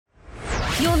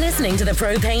You're listening to the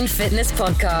Propane Fitness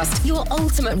Podcast, your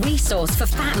ultimate resource for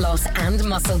fat loss and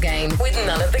muscle gain, with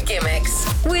none of the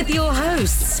gimmicks. With your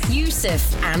hosts,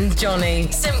 Yusuf and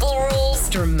Johnny. Simple rules,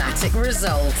 dramatic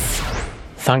results.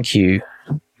 Thank you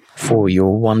for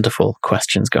your wonderful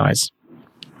questions, guys.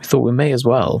 We thought we may as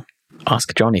well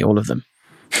ask Johnny all of them.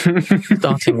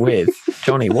 Starting with,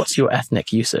 Johnny, what's your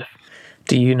ethnic, Yusuf?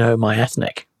 Do you know my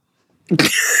ethnic?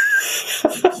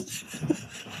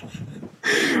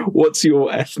 What's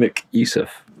your ethnic,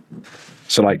 Yusuf?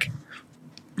 So, right,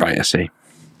 I see.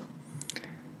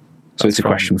 So it's a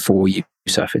question for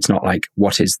Yusuf. It's not like,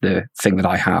 what is the thing that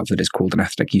I have that is called an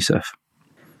ethnic, Yusuf?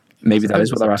 Maybe that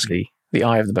is what they're asking. The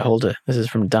eye of the beholder. This is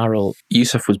from Daryl.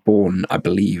 Yusuf was born, I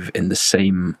believe, in the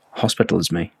same hospital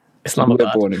as me.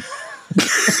 Islamabad. Born in.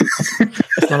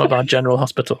 Islamabad General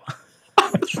Hospital.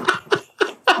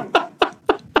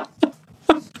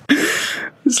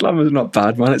 Islam is not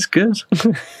bad, man. It's good.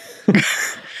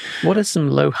 What is some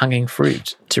low-hanging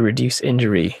fruit to reduce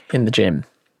injury in the gym?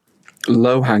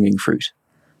 Low-hanging fruit.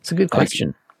 It's a good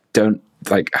question. Don't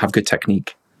have good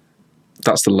technique.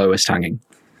 That's the lowest hanging.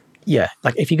 Yeah,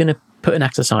 if you're going to put an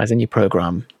exercise in your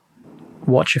program,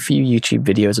 watch a few YouTube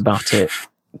videos about it,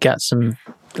 get some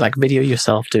video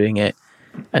yourself doing it,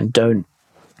 and don't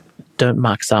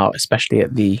max out, especially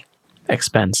at the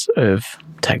expense of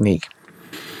technique.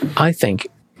 I think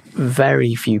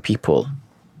very few people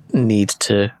need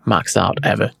to max out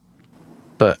ever,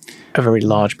 but a very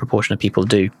large proportion of people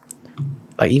do.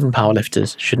 Even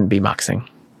powerlifters shouldn't be maxing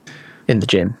in the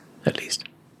gym, at least.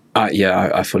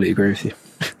 I fully agree with you.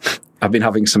 I've been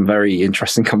having some very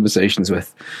interesting conversations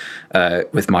with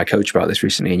my coach about this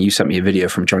recently, and you sent me a video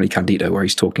from Johnny Candido where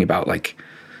he's talking about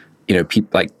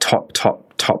people top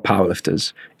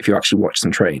powerlifters. If you actually watch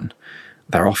them train,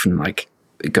 they're often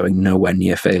going nowhere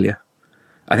near failure.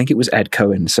 I think it was Ed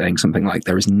Cohen saying something like,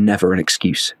 there is never an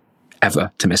excuse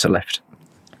ever to miss a lift.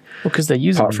 Well, because they're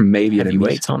using apart from maybe heavy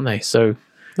weights, aren't they? So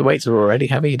the weights are already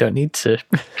heavy. You don't need to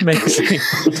make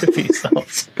it for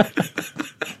yourselves.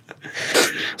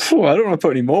 Oh, I don't want to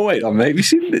put any more weight on, mate. Have you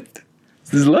seen it?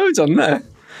 There's loads on there.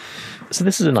 So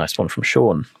this is a nice one from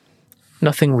Sean.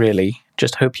 Nothing really.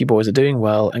 Just hope you boys are doing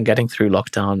well and getting through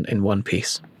lockdown in one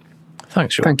piece.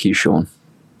 Thanks, Sean. Thank you, Sean.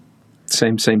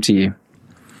 Same to you.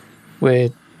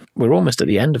 We're almost at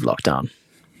the end of lockdown,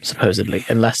 supposedly,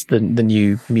 unless the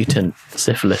new mutant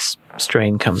syphilis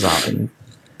strain comes out.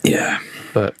 Yeah,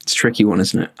 but it's a tricky one,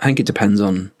 isn't it? I think it depends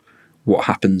on what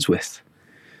happens with,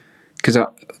 because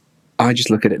I just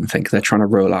look at it and think they're trying to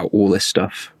roll out all this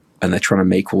stuff and they're trying to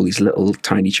make all these little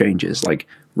tiny changes, like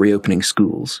reopening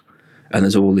schools, and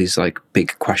there's all these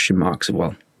big question marks of,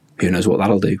 well, who knows what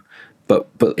that'll do. But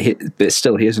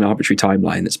still, here's an arbitrary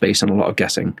timeline that's based on a lot of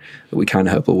guessing that we kind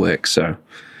of hope will work. So,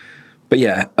 but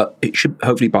yeah, it should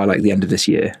hopefully by the end of this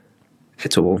year,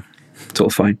 it's all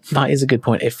fine. That is a good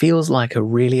point. It feels like a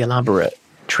really elaborate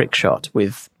trick shot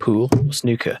with pool or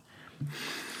snooker.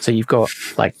 So you've got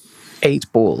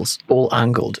 8 balls all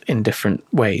angled in different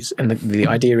ways, and the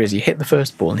idea is you hit the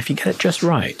first ball, and if you get it just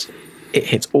right, it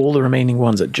hits all the remaining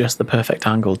ones at just the perfect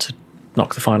angle to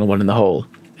knock the final one in the hole.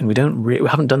 And we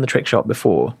haven't done the trick shot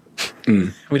before.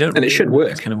 We don't, and it should work.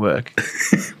 It's going to work,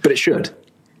 but it should.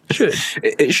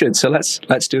 It should. So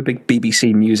let's do a big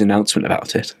BBC News announcement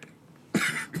about it.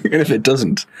 And if it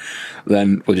doesn't,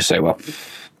 then we'll just say, well,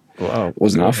 it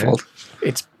wasn't our fault.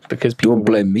 It's because people don't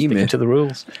blame me, mate. To the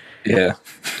rules. Yeah.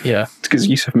 It's because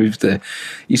Yusuf moved the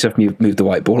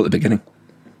white ball at the beginning.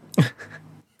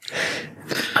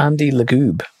 Andy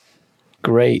Lagoob,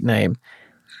 great name.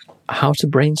 How to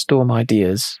brainstorm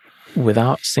ideas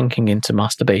without sinking into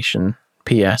masturbation.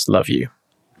 P.S. Love you.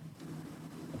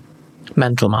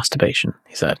 Mental masturbation,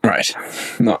 he said. Right.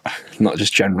 Not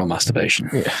just general masturbation.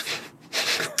 Yeah.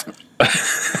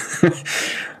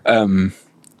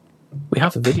 We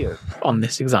have a video on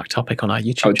this exact topic on our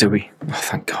YouTube channel. Do we? Oh,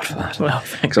 thank God for that. Well,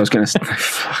 because I was going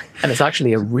to... And it's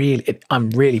actually I'm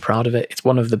really proud of it. It's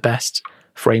one of the best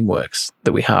frameworks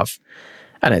that we have.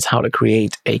 And it's how to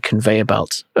create a conveyor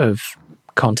belt of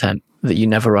content that you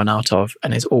never run out of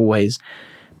and is always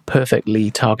perfectly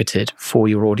targeted for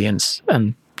your audience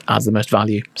and adds the most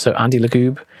value. So Andy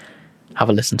Lagoob, have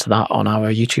a listen to that on our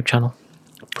YouTube channel.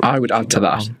 I would add to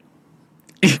that.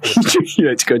 You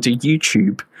know, to go to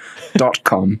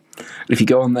youtube.com. If you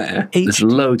go on there, there's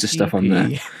loads of stuff on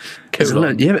there.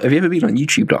 Have you ever been on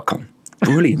youtube.com?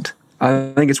 Brilliant.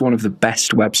 I think it's one of the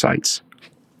best websites.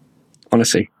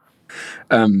 Honestly.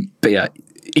 But yeah,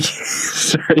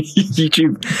 sorry,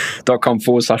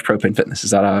 youtube.com/propane fitness.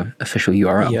 Is that our official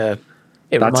URL? Yeah.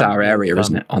 That's our area,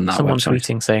 isn't it? On that someone's website.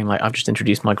 tweeting saying, I've just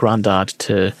introduced my granddad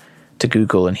to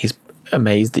Google and he's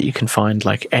amazed that you can find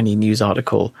like any news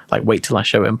article, like wait till I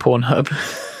show it in Pornhub.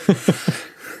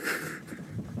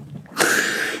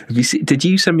 Did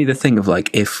you send me the thing of like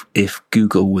if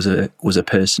Google was a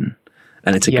person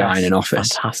and it's a guy in an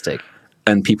office? Fantastic.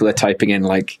 And people are typing in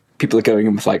like, people are going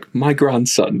in with like, my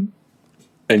grandson.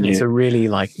 And it's a really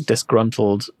like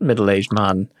disgruntled middle-aged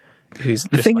man who's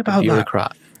the thing about a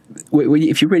bureaucrat.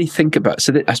 If you really think about,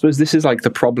 I suppose this is like the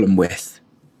problem with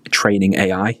training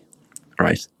AI,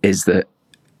 right? Is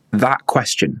that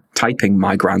question, typing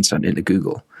my grandson into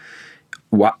Google,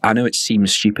 I know it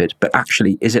seems stupid, but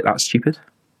actually, is it that stupid?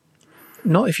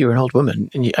 Not if you're an old woman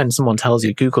and someone tells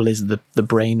you Google is the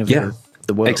brain of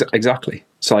the world. Exactly.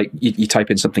 So like you type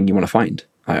in something you want to find.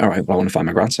 Like, all right, well, I want to find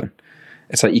my grandson.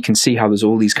 It's like you can see how there's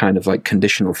all these kind of like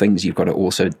conditional things you've got to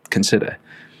also consider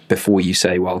before you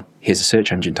say, well, here's a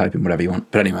search engine, type in whatever you want.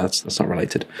 But anyway, that's not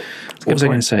related. What was I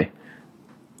going to say?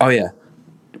 Oh yeah.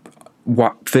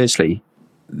 Firstly,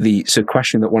 the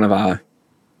question that one of our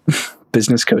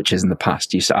business coaches in the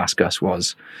past used to ask us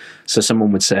was, so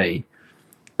someone would say,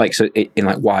 like, so in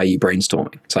like, why are you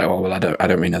brainstorming? It's like, oh well, I don't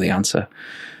really know the answer.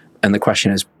 And the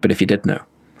question is, but if you did know,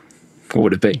 what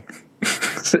would it be?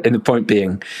 And the point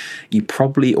being, you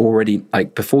probably already,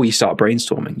 like, before you start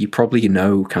brainstorming, you probably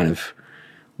know kind of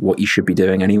what you should be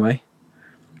doing anyway,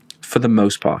 for the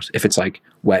most part. If it's like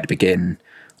where to begin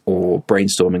or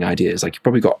brainstorming ideas, like you've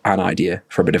probably got an idea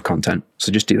for a bit of content.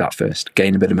 So just do that first,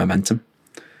 gain a bit of momentum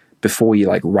before you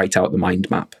like write out the mind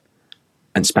map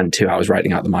and spend 2 hours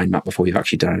writing out the mind map before you've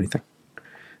actually done anything.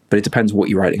 But it depends what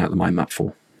you're writing out the mind map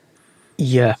for.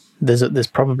 Yeah, there's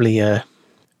probably an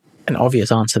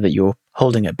obvious answer that you're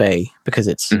holding at bay because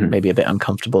it's maybe a bit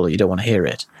uncomfortable or you don't want to hear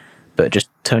it. But just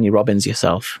Tony Robbins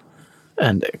yourself,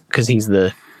 and because he's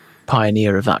the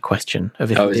pioneer of that question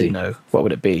of if you did know, what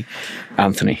would it be?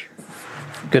 Anthony.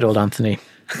 Good old Anthony.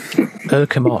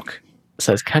 Kamok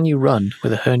says, can you run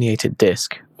with a herniated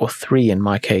disc, or 3 in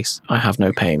my case? I have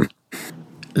no pain.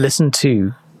 Listen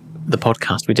to the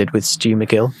podcast we did with Stu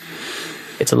McGill.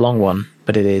 It's a long one,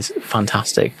 but it is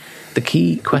fantastic. The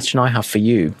key question I have for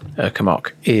you,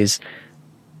 Kamok, is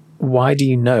why do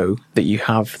you know that you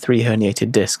have 3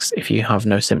 herniated discs if you have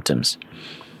no symptoms?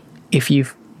 If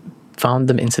you've found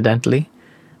them incidentally,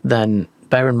 then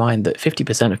bear in mind that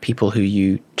 50% of people who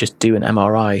you just do an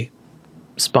MRI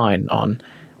spine on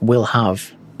will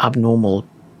have abnormal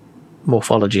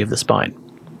morphology of the spine.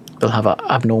 They'll have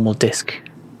abnormal disc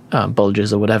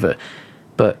bulges or whatever,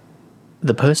 but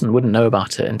the person wouldn't know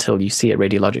about it until you see it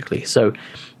radiologically. So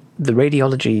the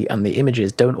radiology and the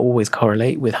images don't always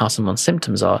correlate with how someone's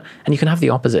symptoms are. And you can have the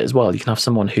opposite as well. You can have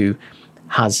someone who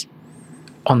has,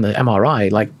 on the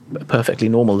MRI, like a perfectly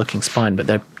normal looking spine, but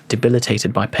they're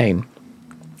debilitated by pain.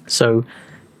 So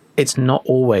it's not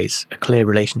always a clear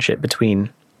relationship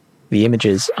between the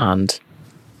images and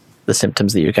the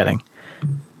symptoms that you're getting.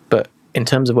 But in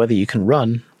terms of whether you can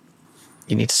run,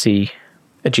 you need to see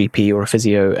a GP or a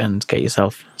physio and get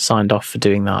yourself signed off for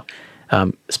doing that,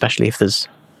 especially if there's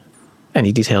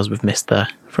any details we've missed there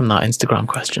from that Instagram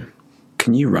question.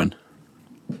 Can you run?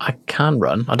 I can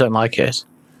run. I don't like it.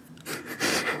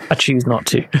 I choose not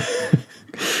to.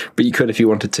 But you could if you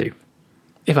wanted to.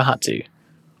 If I had to.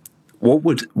 What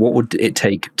would it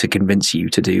take to convince you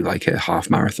to do like a half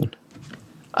marathon?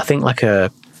 I think like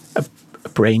a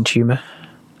brain tumor.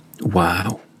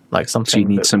 Wow. Like something. So you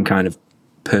need some kind of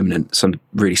permanent, some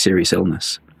really serious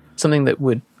illness. Something that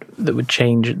would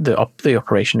change the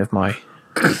operation of my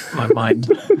mind.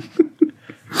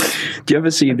 Do you ever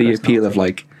see the appeal of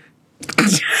like?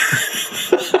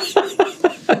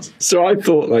 So I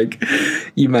thought like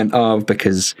you meant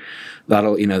because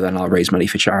that'll then I'll raise money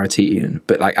for charity,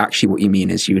 but like actually what you mean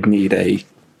is you would need a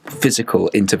physical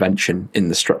intervention in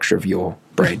the structure of your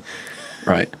brain,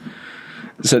 right?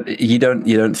 So you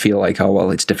don't feel like, oh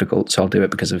well, it's difficult, so I'll do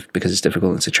it because it's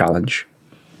difficult. It's a challenge.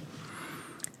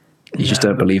 You just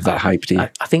don't believe that hype, do you?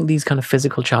 I think these kind of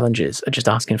physical challenges are just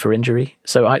asking for injury.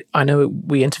 So I know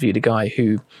we interviewed a guy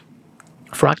who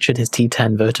fractured his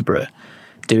T10 vertebra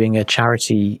doing a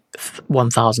charity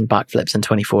 1,000 backflips in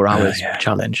 24 hours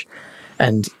challenge,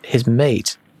 and his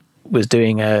mate was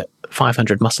doing a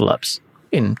 500 muscle ups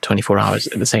in 24 hours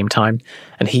at the same time,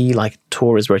 and he like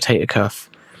tore his rotator cuff.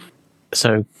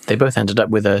 So they both ended up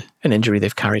with an injury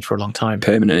they've carried for a long time.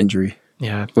 Permanent injury.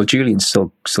 Yeah. Well, Julian's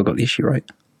still got the issue, right?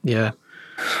 Yeah.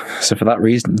 So for that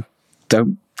reason,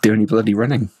 don't do any bloody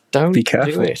running. Don't be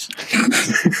careful. Do it.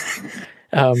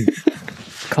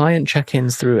 Client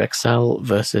check-ins through Excel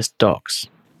versus Docs.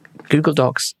 Google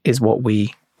Docs is what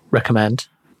we recommend.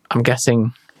 I'm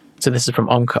guessing, so this is from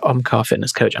Omcar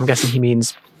Fitness Coach. I'm guessing he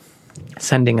means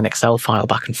sending an Excel file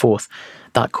back and forth,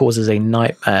 that causes a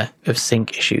nightmare of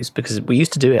sync issues, because we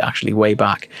used to do it actually way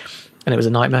back, and it was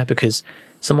a nightmare because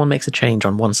someone makes a change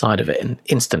on one side of it and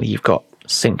instantly you've got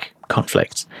sync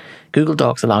conflicts. Google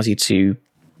Docs allows you to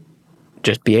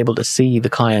just be able to see the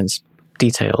client's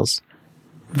details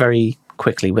very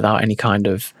quickly without any kind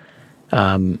of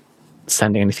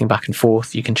sending anything back and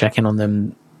forth. You can check in on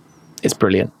them. It's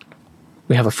brilliant.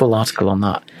 We have a full article on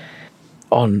that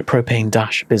on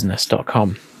propane-business.com.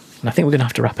 And I think we're going to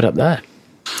have to wrap it up there.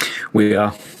 We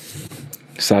are,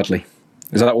 sadly.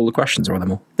 Is that all the questions, or are there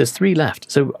more? There's 3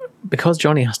 left. So because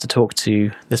Johnny has to talk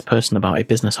to this person about a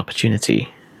business opportunity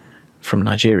from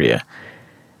Nigeria,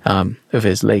 of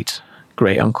his late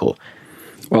great uncle,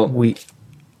 Well,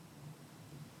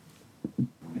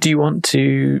 do you want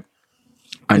to...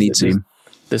 I need to.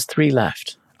 There's 3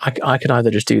 left. I could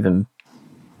either just do them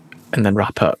and then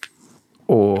wrap up,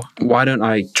 or... Why don't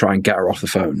I try and get her off the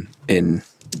phone in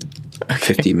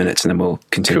 15 minutes and then we'll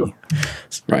continue. Cool.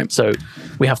 Right. So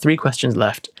we have 3 questions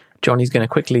left. Johnny's going to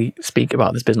quickly speak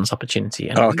about this business opportunity.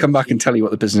 And I'll come back and tell you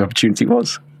what the business opportunity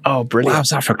was. Oh, brilliant. Wow, how's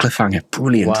that for a cliffhanger?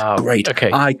 Brilliant. Wow. Great.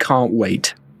 Okay. I can't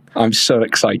wait. I'm so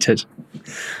excited.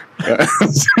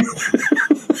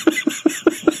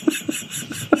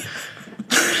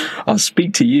 I'll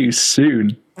speak to you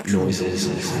soon. Noises.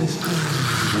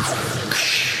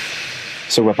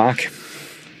 So we're back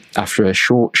after a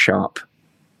short, sharp.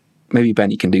 Maybe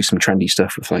Benny can do some trendy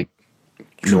stuff with like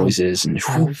noises and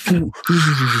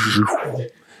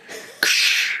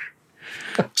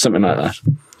something like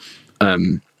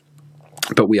that.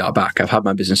 But we are back. I've had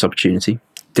my business opportunity.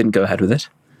 Didn't go ahead with it.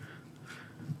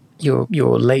 Your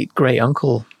late great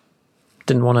uncle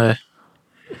didn't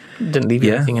leave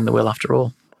you anything in the will after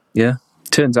all. Yeah.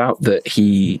 Turns out that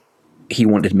he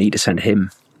wanted me to send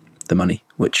him the money,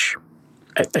 which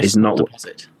is not what...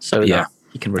 deposit, so that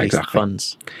he can release the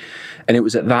funds. And it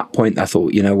was at that point that I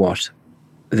thought, you know what?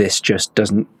 This just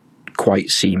doesn't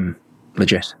quite seem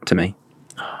legit to me.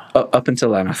 Up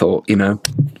until then, I thought,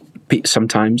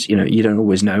 sometimes, you don't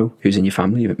always know who's in your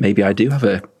family, but maybe I do have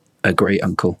a great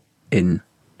uncle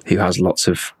who has lots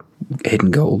of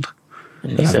hidden gold.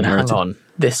 And he said, hang on,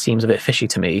 this seems a bit fishy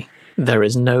to me. There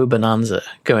is no bonanza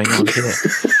going on here.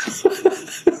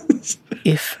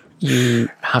 If you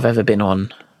have ever been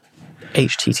on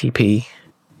http://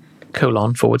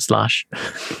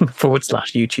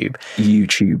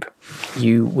 YouTube,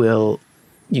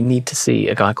 you need to see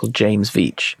a guy called James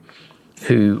Veach,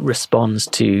 who responds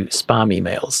to spam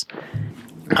emails,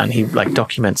 and he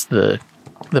documents the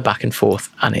back and forth,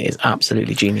 and it is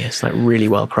absolutely genius, really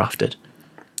well crafted.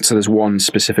 So there's one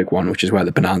specific one, which is where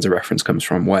the bonanza reference comes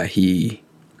from, where he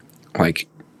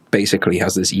basically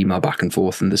has this email back and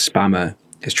forth, and the spammer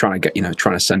is trying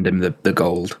to send him the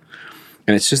gold.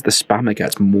 And it's just the spammer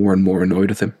gets more and more annoyed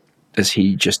with him as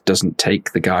he just doesn't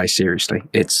take the guy seriously.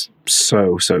 It's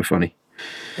so funny.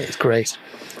 It's great.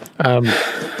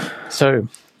 So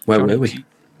where Johnny, were we?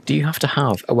 Do you have to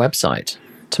have a website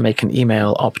to make an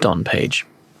email opt-on page?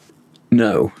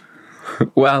 No.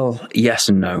 Well, yes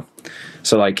and no.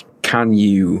 So can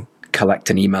you collect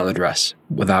an email address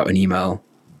without an email?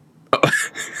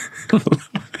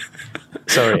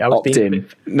 Sorry, I was being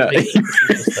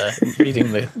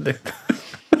reading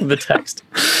the text.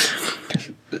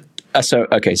 So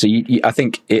I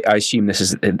think I assume this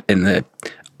is that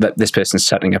this person's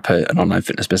setting up an online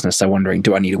fitness business. They're wondering,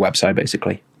 do I need a website,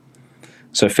 basically?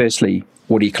 So firstly,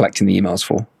 what are you collecting the emails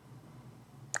for?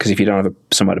 Because if you don't have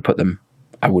somewhere to put them,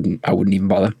 I wouldn't even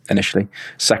bother initially.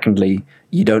 Secondly,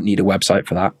 you don't need a website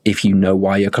for that if you know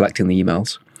why you're collecting the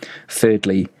emails.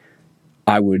 Thirdly,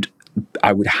 I would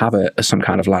have some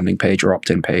kind of landing page or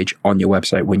opt-in page on your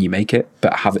website when you make it,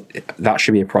 but that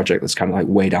should be a project that's kind of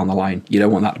way down the line. You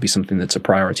don't want that to be something that's a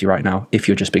priority right now if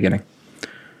you're just beginning.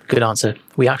 Good answer.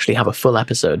 We actually have a full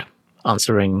episode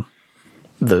answering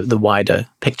the wider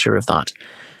picture of that.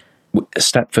 A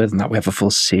step further than that, we have a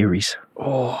full series.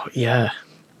 Oh, yeah.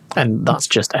 And that's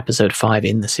just episode 5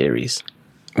 in the series.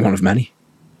 One of many.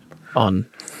 On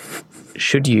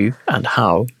should you and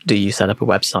how do you set up a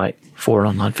website for an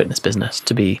online fitness business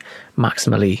to be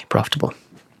maximally profitable?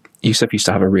 Yusuf used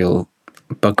to have a real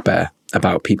bugbear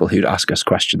about people who'd ask us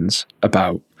questions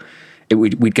about it.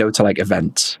 We'd go to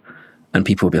events and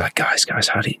people would be like, guys,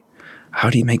 how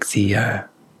do you make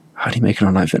an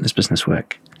online fitness business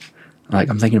work?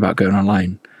 I'm thinking about going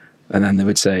online. And then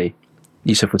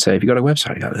Yusuf would say, have you got a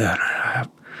website? You go, no, I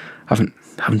haven't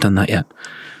done that yet.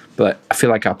 But I feel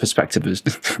like our perspective is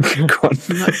gone.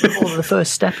 The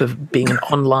first step of being an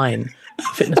online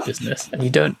fitness business, and you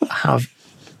don't have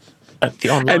the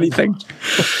online anything.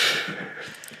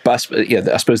 But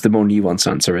I suppose the more nuanced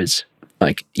answer is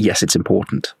like, yes, it's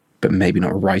important, but maybe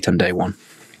not right on day one.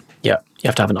 Yeah, you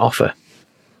have to have an offer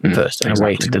first and a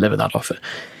way to deliver that offer.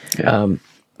 Yeah.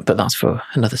 But that's for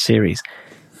another series.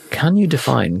 Can you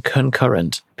define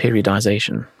concurrent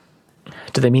periodization?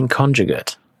 Do they mean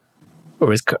conjugate?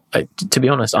 Or is, to be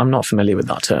honest, I'm not familiar with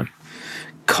that term.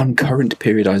 Concurrent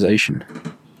periodization.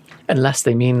 Unless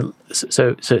they mean,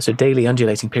 so daily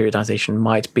undulating periodization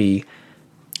might be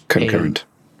Concurrent.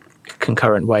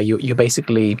 Concurrent, where you're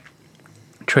basically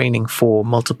training for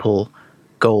multiple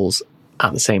goals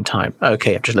at the same time.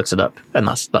 Okay, I've just looked it up, and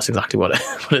that's exactly what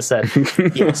it said.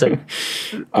 Yeah, so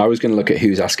I was going to look at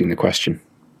who's asking the question.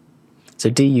 So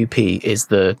DUP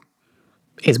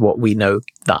is what we know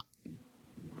that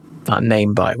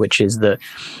name by, which is that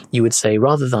you would say,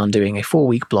 rather than doing a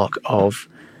 4-week block of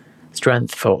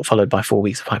strength followed by 4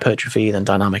 weeks of hypertrophy, then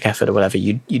dynamic effort or whatever,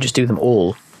 you just do them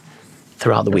all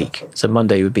throughout the week. So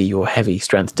Monday would be your heavy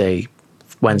strength day,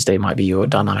 Wednesday might be your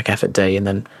dynamic effort day, and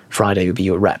then Friday would be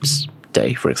your reps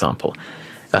day, for example.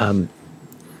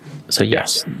 So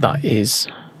yes, that is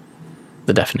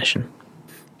the definition.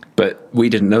 But we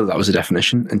didn't know that was a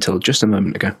definition until just a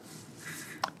moment ago.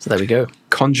 So there we go.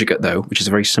 Conjugate, though, which is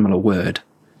a very similar word,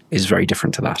 is very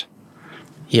different to that.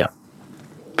 Yeah.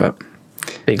 But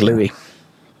Big Louie.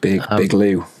 Big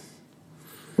Lou.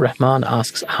 Rahman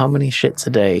asks, how many shits a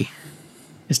day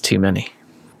is too many?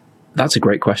 That's a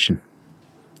great question.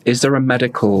 Is there a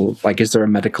medical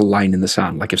line in the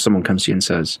sand? Like if someone comes to you and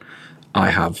says,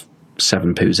 I have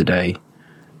 7 poos a day,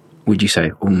 would you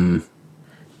say,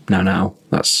 no,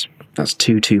 that's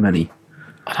too many?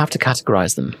 I'd have to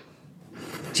categorize them.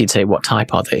 So you'd say, what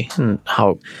type are they? And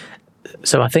how?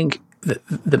 So I think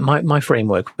that my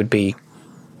framework would be,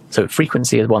 so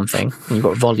frequency is one thing, and you've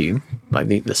got volume, like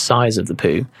the size of the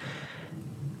poo,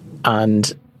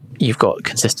 and you've got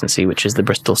consistency, which is the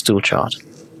Bristol stool chart.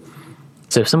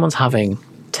 So if someone's having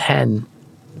 10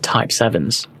 type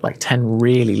 7s, like 10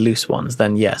 really loose ones,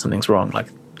 then yeah, something's wrong. Like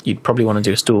you'd probably want to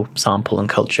do a stool sample and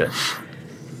culture.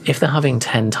 If they're having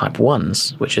 10 type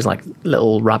 1s, which is like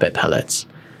little rabbit pellets,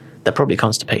 they're probably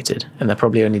constipated, and they're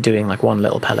probably only doing like 1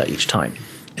 little pellet each time,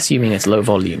 assuming it's low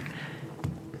volume.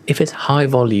 If it's high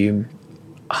volume,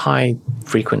 high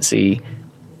frequency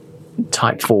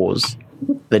type 4s,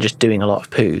 they're just doing a lot of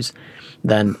poos,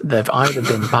 then they've either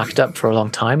been backed up for a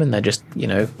long time and they're just,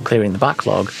 clearing the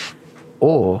backlog,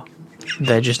 or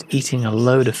they're just eating a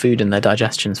load of food and their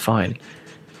digestion's fine.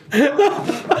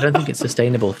 I don't think it's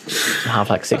sustainable to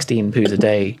have like 16 poos a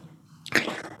day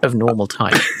of normal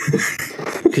type,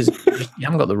 because you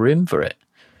haven't got the room for it.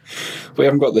 We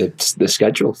haven't got the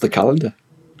schedule, the calendar.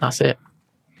 That's it.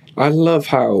 I love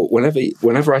how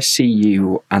whenever I see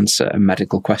you answer a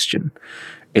medical question,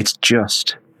 it's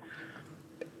just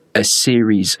a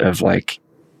series of like,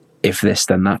 if this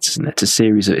then that, isn't it? It's a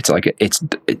series of,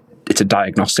 it's a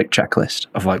diagnostic checklist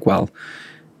of like, well,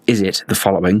 is it the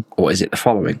following or is it the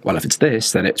following? Well, if it's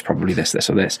this, then it's probably this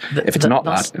or this. If it's not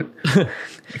that,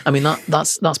 I mean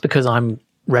that's because I'm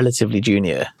relatively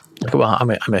junior. Well, I'm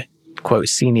a quote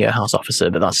senior house officer,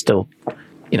 but that's still,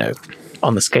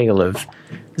 on the scale of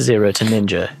 0 to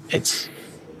ninja, it's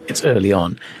early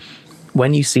on.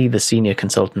 When you see the senior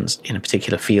consultants in a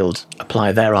particular field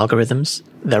apply their algorithms,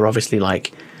 they're obviously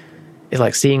it's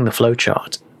like seeing the flow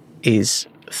chart is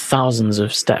thousands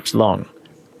of steps long,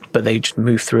 but they just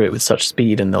move through it with such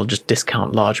speed, and they'll just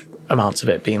discount large amounts of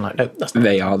it, being like, nope, that's not.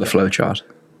 They are the flow chart.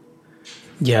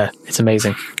 Yeah, it's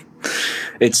amazing.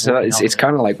 It's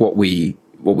kind of like what we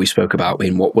spoke about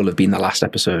in what will have been the last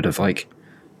episode of like,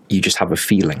 you just have a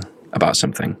feeling about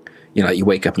something. Like you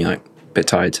wake up and you're like, a bit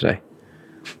tired today.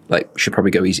 Like, should probably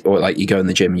go easy. Or like you go in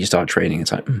the gym and you start training,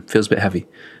 it's like, feels a bit heavy.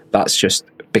 That's just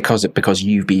because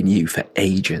you've been you for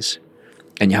ages.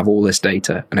 And you have all this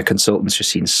data, and a consultant's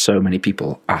just seen so many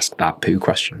people ask that poo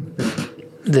question.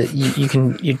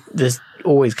 There's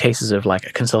always cases of like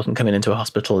a consultant coming into a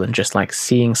hospital and just like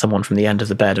seeing someone from the end of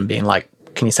the bed and being like,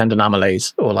 can you send an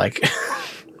amylase? Or like,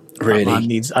 really? That man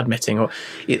needs admitting. Or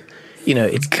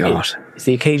it's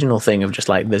the occasional thing of just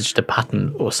like, there's just a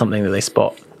pattern or something that they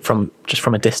spot from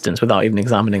a distance without even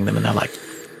examining them, and they're like,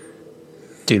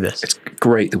 do this. It's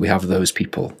great that we have those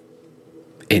people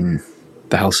in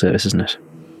the health service, isn't it?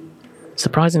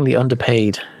 Surprisingly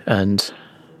underpaid and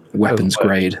weapons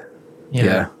grade.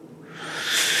 Yeah.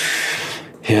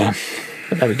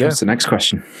 But there we go. What's the next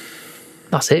question?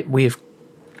 That's it.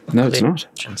 No, it's not.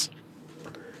 Questions.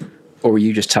 Or were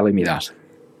you just telling me that?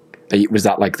 Was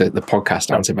that like the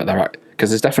podcast answer? But they're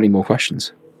because there's definitely more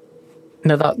questions.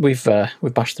 No, that we've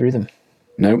bashed through them.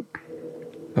 No.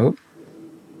 Oh.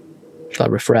 Shall I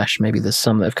refresh? Maybe there's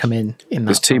some that have come in that.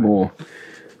 There's 2 more.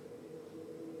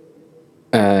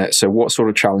 So what sort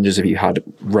of challenges have you had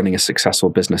running a successful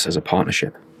business as a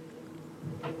partnership?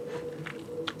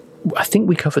 I think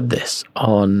we covered this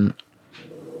on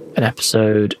an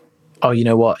episode. Oh, you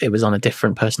know what? It was on a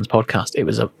different person's podcast. It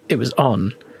was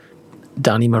on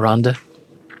Danny Miranda.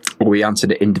 We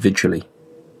answered it individually.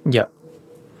 Yep.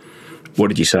 What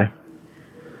did you say?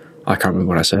 I can't remember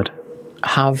what I said.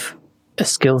 Have a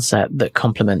skill set that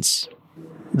complements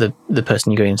the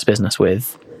person you're going into business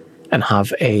with, and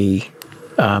have a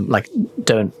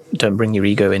don't bring your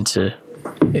ego into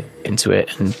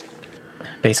it, and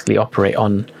basically operate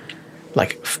on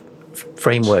like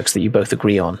frameworks that you both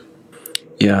agree on.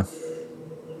 Yeah.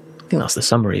 I think that's the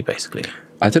summary, basically.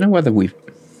 I don't know whether we've...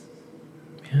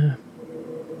 Yeah.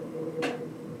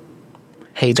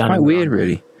 Hey, Danny. Quite weird,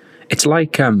 really. It's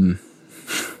like... No,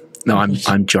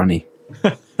 I'm Johnny.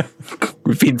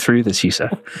 We've been through this,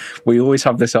 Yusuf. We always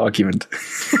have this argument.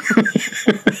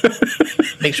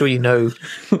 Make sure you know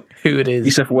who it is.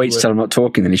 Yusuf waits till I'm not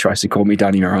talking, then he tries to call me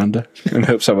Danny Miranda and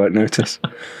hopes I won't notice.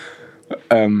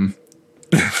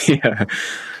 Yeah.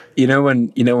 You know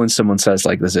when someone says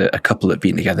like there's a couple that have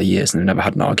been together years and they've never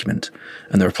had an argument,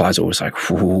 and the reply is always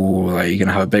like, "Ooh, like, you're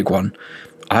gonna have a big one."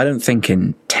 I don't think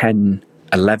in 10,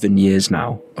 11 years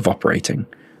now of operating,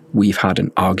 we've had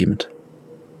an argument.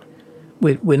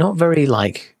 We're not very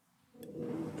like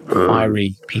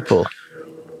fiery people,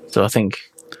 so I think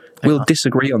we'll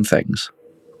disagree on things,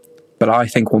 but I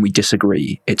think when we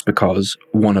disagree, it's because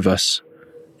one of us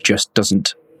just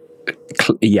doesn't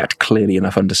yet clearly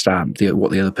enough understand what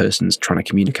the other person's trying to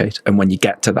communicate. And when you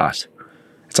get to that,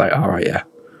 it's like, all right, yeah,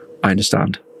 I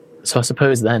understand. So I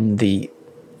suppose then the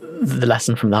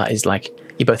lesson from that is like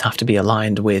you both have to be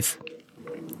aligned with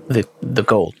the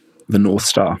goal, the North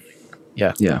Star.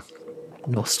 Yeah.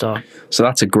 North Star. So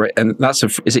that's a great, and that's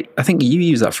I think you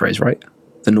use that phrase, right?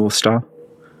 The North Star.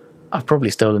 I've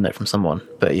probably stolen it from someone,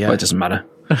 but yeah. Well, it doesn't matter.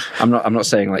 I'm not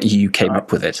saying like you came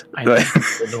up with it. I know,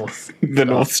 the North. The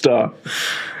North Star.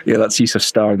 Yeah, that's use of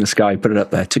star in the sky. Put it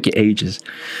up there. It took you ages,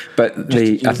 but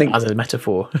I think as a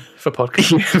metaphor for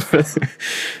podcasting.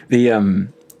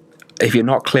 If you're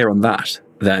not clear on that,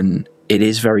 then it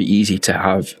is very easy to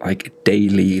have like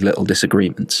daily little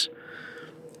disagreements,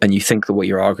 and you think that what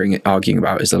you're arguing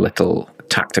about is a little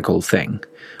tactical thing,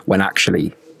 when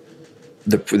actually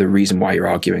the reason why you're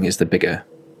arguing is the bigger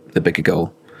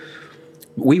goal.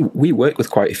 We work with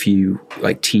quite a few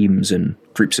like teams and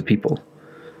groups of people.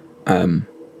 I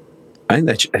think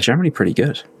they're generally pretty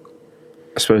good.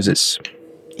 I suppose it's...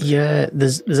 Yeah,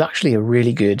 there's actually a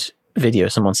really good video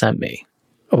someone sent me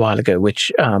a while ago,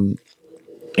 which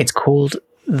it's called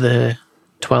The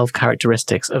 12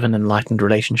 Characteristics of an Enlightened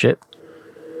Relationship.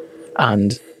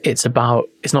 And it's not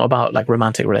about like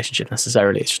romantic relationship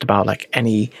necessarily. It's just about like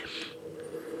any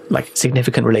like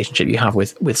significant relationship you have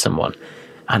with someone.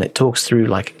 And it talks through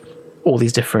like all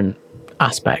these different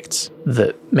aspects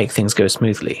that make things go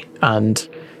smoothly. And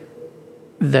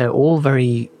they're all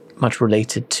very much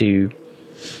related to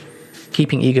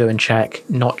keeping ego in check,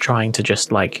 not trying to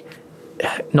just like,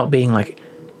 not being like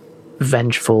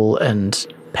vengeful and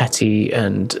petty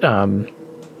and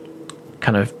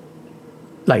kind of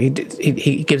like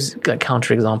he gives like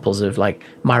counter examples of like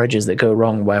marriages that go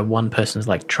wrong where one person's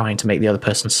like trying to make the other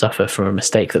person suffer for a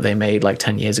mistake that they made like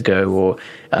 10 years ago or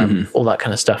all that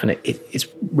kind of stuff. And it's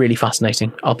really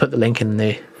fascinating. I'll put the link in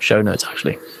the show notes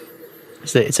actually.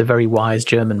 It's a very wise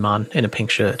German man in a pink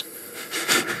shirt.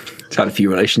 He's had a few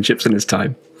relationships in his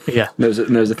time. Yeah. Knows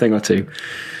a thing or two.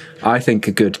 I think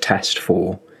a good test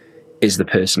for is the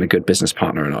person a good business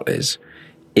partner or not is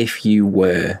if you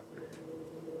were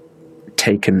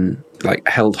taken, like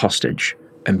held hostage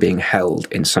and being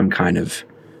held in some kind of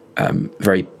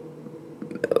very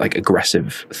like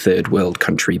aggressive third world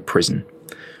country prison,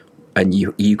 and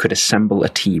you could assemble a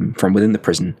team from within the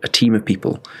prison, a team of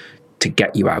people to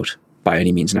get you out by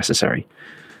any means necessary.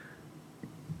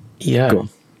 Yeah. Go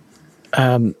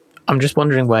on. I'm just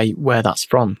wondering where that's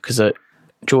from, because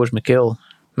George McGill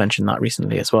mentioned that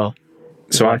recently as well.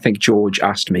 So I think George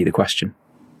asked me the question.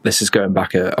 This is going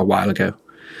back a while ago.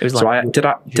 It was like,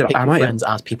 I might friends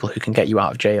as people who can get you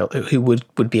out of jail, who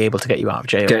would be able to get you out of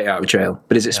jail. Get out of jail.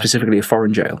 But is it specifically a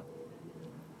foreign jail?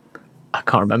 I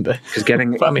can't remember. Because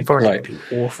getting, I mean, foreign jail would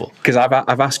be awful. Because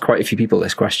I've asked quite a few people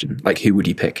this question, like who would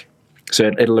you pick?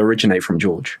 So it'll originate from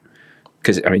George.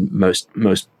 Because I mean, most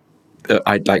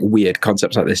I like weird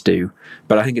concepts like this do,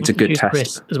 but I think it's a good test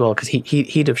Chris as well, because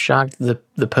he'd have shagged the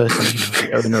person who's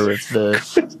the owner of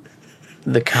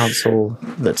the council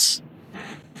that's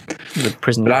the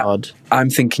prison guard. I'm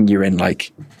thinking you're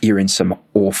in some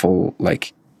awful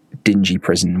like dingy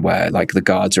prison where like the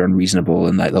guards are unreasonable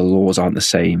and like the laws aren't the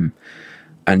same.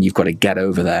 and you've got to get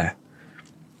over there.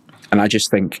 And I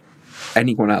just think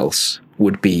anyone else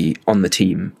would be on the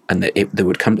team, and they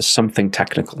would come to something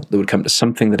technical. They would come to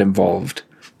something that involved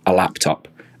a laptop,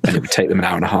 and it would take them an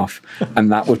hour and a half.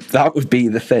 And that would be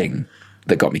the thing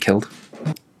that got me killed.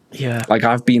 Yeah. Like,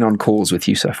 I've been on calls with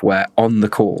Yusuf where on the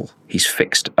call he's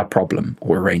fixed a problem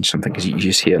or arranged something, because you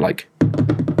just hear like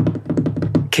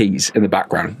keys in the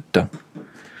background, done.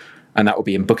 And that would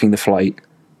be in booking the flight,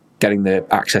 getting the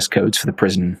access codes for the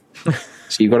prison.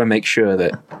 So you've got to make sure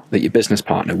that your business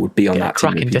partner would be on that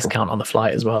team. Cracking discount on the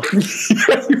flight as well.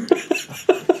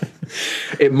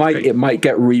 It might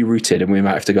get rerouted, and we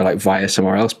might have to go like via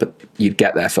somewhere else, but you'd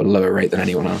get there for a lower rate than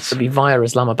anyone else. It'd be via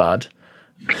Islamabad.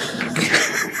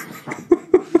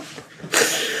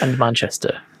 And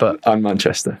Manchester, and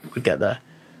Manchester, we'd get there,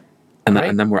 and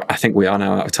then I think we are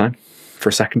now out of time for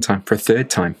a third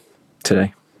time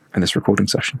today in this recording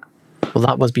session. Well,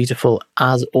 that was beautiful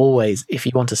as always. If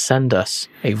you want to send us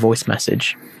a voice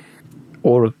message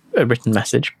or a written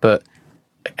message, but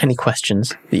any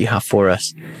questions that you have for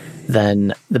us,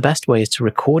 then the best way is to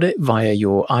record it via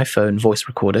your iPhone voice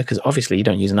recorder, because obviously you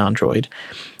don't use an Android.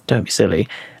 Don't be silly.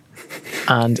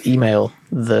 And email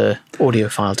the audio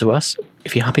file to us.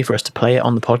 If you're happy for us to play it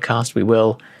on the podcast, we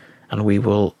will, and we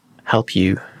will help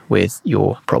you with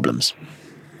your problems.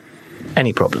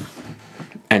 Any problem.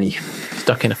 Any.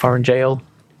 Stuck in a foreign jail,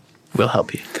 we'll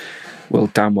help you. We'll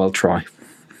damn well try.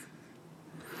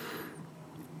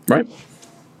 Right.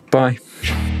 Bye.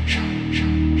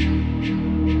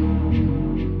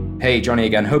 Hey, Johnny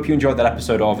again. Hope you enjoyed that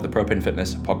episode of the Propane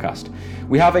Fitness podcast.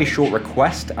 We have a short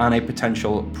request and a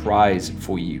potential prize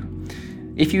for you.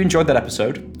 If you enjoyed that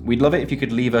episode, we'd love it if you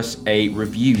could leave us a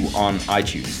review on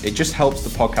iTunes. It just helps the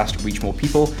podcast reach more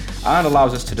people and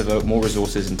allows us to devote more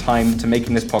resources and time to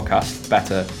making this podcast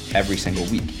better every single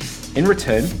week. In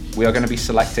return, we are going to be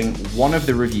selecting one of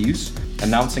the reviews,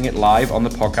 announcing it live on the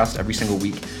podcast every single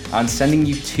week, and sending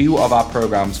you 2 of our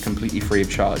programs completely free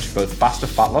of charge, both Faster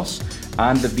Fat Loss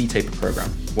and the V-Taper program.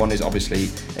 One is obviously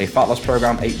a fat loss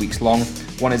program, 8 weeks long.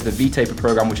 One is the V-Taper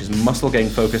program, which is muscle gain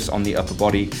focused on the upper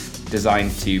body,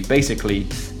 designed to basically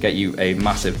get you a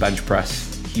massive bench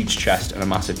press, huge chest, and a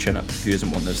massive chin up. Who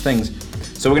doesn't want those things?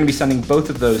 So we're going to be sending both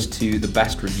of those to the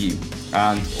best review.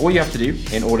 And all you have to do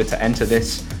in order to enter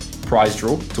this prize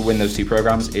draw to win those 2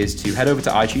 programs is to head over to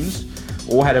iTunes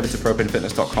or head over to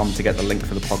propanefitness.com to get the link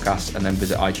for the podcast, and then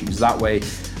visit iTunes that way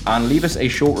and leave us a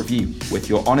short review with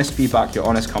your honest feedback, your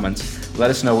honest comments. Let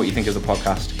us know what you think of the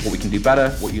podcast, what we can do better,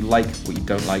 what you like, what you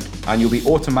don't like, and you'll be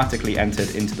automatically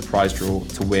entered into the prize draw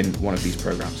to win one of these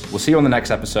programs. We'll see you on the next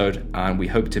episode, and we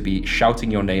hope to be shouting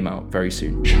your name out very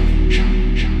soon.